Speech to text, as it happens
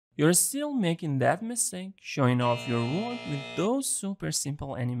You're still making that mistake, showing off your work with those super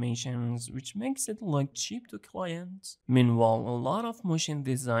simple animations, which makes it look cheap to clients. Meanwhile, a lot of motion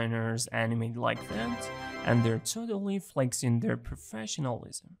designers animate like that, and they're totally flexing their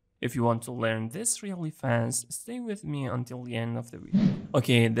professionalism. If you want to learn this really fast, stay with me until the end of the video.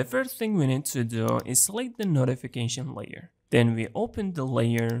 Okay, the first thing we need to do is select the notification layer. Then we open the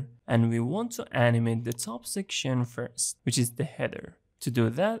layer and we want to animate the top section first, which is the header. To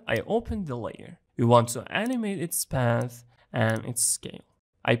do that, I open the layer. We want to animate its path and its scale.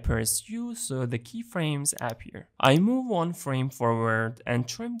 I press U so the keyframes appear. I move one frame forward and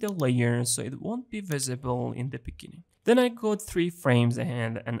trim the layer so it won't be visible in the beginning. Then I go 3 frames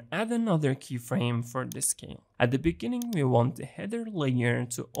ahead and add another keyframe for the scale. At the beginning, we want the header layer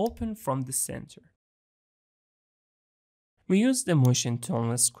to open from the center. We use the motion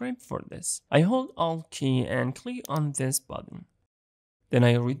tool scrape for this. I hold Alt key and click on this button. Then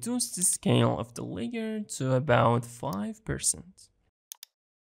I reduce the scale of the layer to about 5%.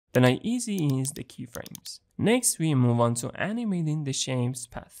 Then I easy ease the keyframes. Next, we move on to animating the shape's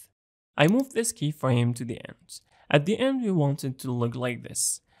path. I move this keyframe to the end. At the end, we want it to look like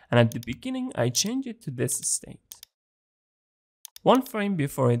this, and at the beginning, I change it to this state. One frame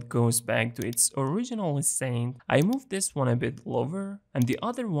before it goes back to its original state, I move this one a bit lower and the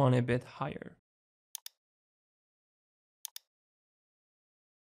other one a bit higher.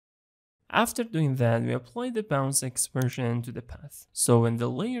 After doing that, we apply the bounce expression to the path. So when the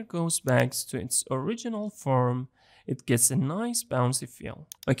layer goes back to its original form, it gets a nice bouncy feel.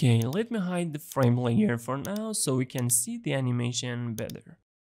 Okay, let me hide the frame layer for now so we can see the animation better.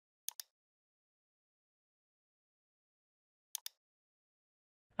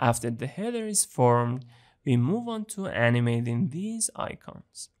 After the header is formed, we move on to animating these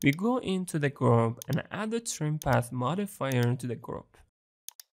icons. We go into the group and add a trim path modifier to the group.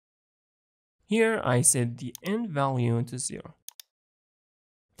 Here I set the end value to 0.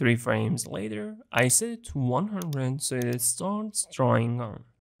 3 frames later, I set it to 100 so it starts drawing on.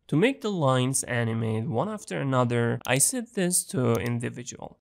 To make the lines animate one after another, I set this to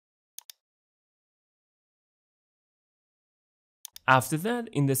individual. After that,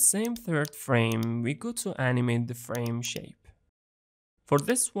 in the same third frame, we go to animate the frame shape. For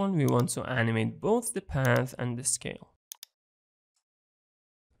this one, we want to animate both the path and the scale.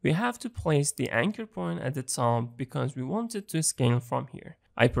 We have to place the anchor point at the top because we want it to scale from here.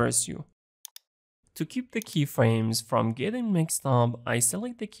 I press U. To keep the keyframes from getting mixed up, I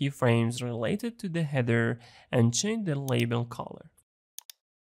select the keyframes related to the header and change the label color.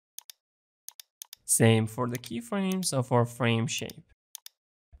 Same for the keyframes of our frame shape.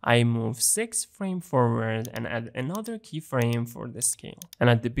 I move 6 frames forward and add another keyframe for the scale. And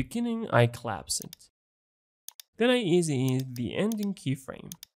at the beginning, I collapse it. Then I easy ease the ending keyframe.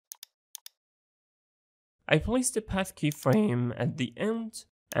 I place the path keyframe at the end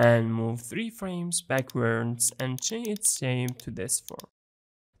and move 3 frames backwards and change its shape to this form.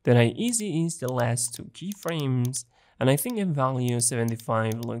 Then I easy ease the last 2 keyframes and I think a value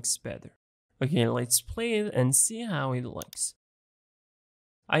 75 looks better. Okay, let's play it and see how it looks.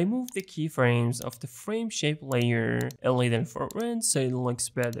 I move the keyframes of the frame shape layer a little forward so it looks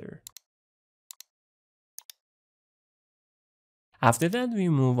better. After that, we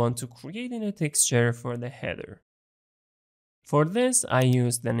move on to creating a texture for the header. For this, I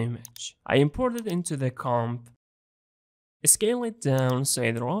used an image. I import it into the comp, scale it down so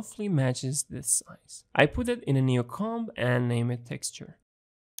it roughly matches this size. I put it in a new comp and name it texture.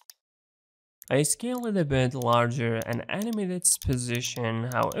 I scale it a bit larger and animate its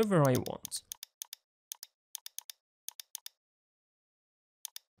position however I want.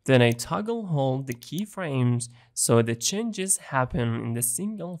 Then I toggle hold the keyframes so the changes happen in the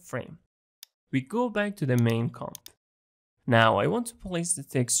single frame. We go back to the main comp. Now I want to place the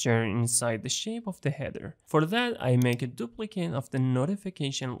texture inside the shape of the header. For that, I make a duplicate of the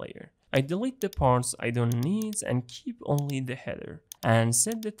notification layer. I delete the parts I don't need and keep only the header. And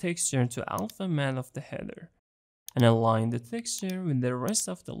set the texture to alpha matte of the header. And align the texture with the rest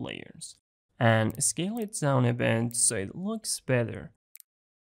of the layers. And scale it down a bit so it looks better.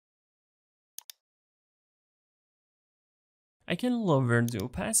 I can lower the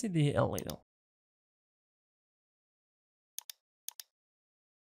opacity a little.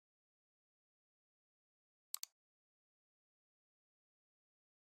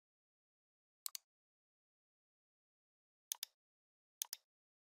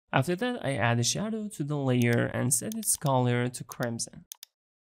 After that, I add a shadow to the layer and set its color to crimson.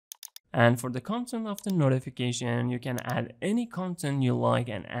 And for the content of the notification, you can add any content you like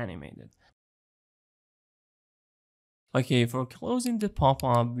and animate it. Okay, for closing the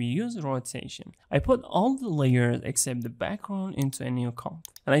pop-up, we use rotation. I put all the layers except the background into a new comp.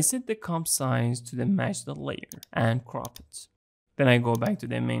 And I set the comp size to the match the layer and crop it. Then I go back to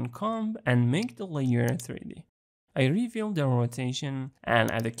the main comp and make the layer 3D. I reveal the rotation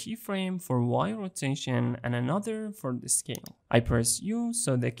and add a keyframe for Y rotation and another for the scale. I press U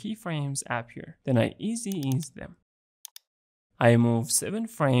so the keyframes appear. Then I easy ease them. I move 7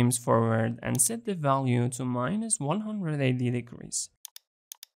 frames forward and set the value to minus 180 degrees.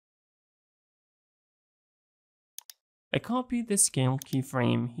 I copy the scale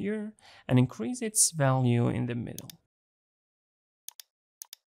keyframe here and increase its value in the middle.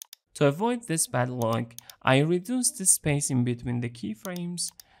 To avoid this bad luck, I reduce the spacing between the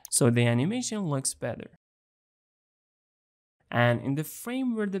keyframes so the animation looks better. And in the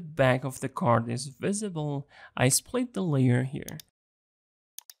frame where the back of the card is visible, I split the layer here.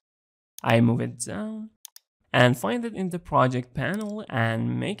 I move it down and find it in the project panel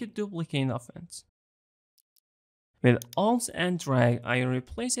and make a duplicate of it. With Alt and drag, I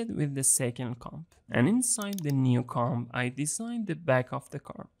replace it with the second comp, and inside the new comp, I design the back of the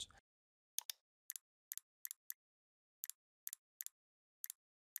card.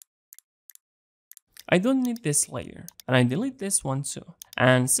 I don't need this layer, and I delete this one too,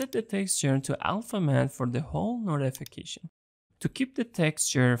 and set the texture to alpha matte for the whole notification. To keep the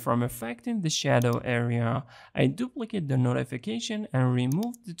texture from affecting the shadow area, I duplicate the notification and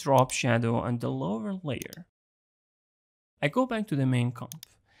remove the drop shadow on the lower layer. I go back to the main comp,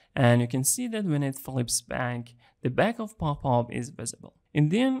 and you can see that when it flips back, the back of pop-up is visible. In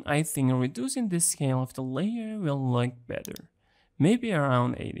the end, I think reducing the scale of the layer will look better, maybe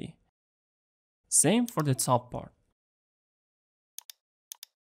around 80. Same for the top part.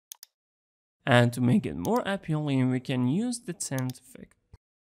 And to make it more appealing, we can use the tint effect.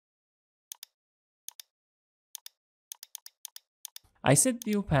 I set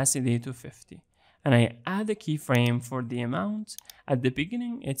the opacity to 50, and I add a keyframe for the amount. At the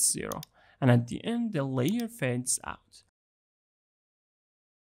beginning it's 0, and at the end the layer fades out.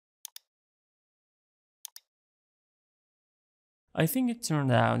 I think it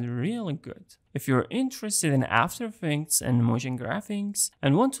turned out really good. If you're interested in After Effects and motion graphics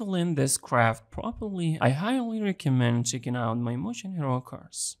and want to learn this craft properly, I highly recommend checking out my Motion Hero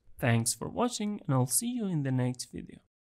course. Thanks for watching, and I'll see you in the next video.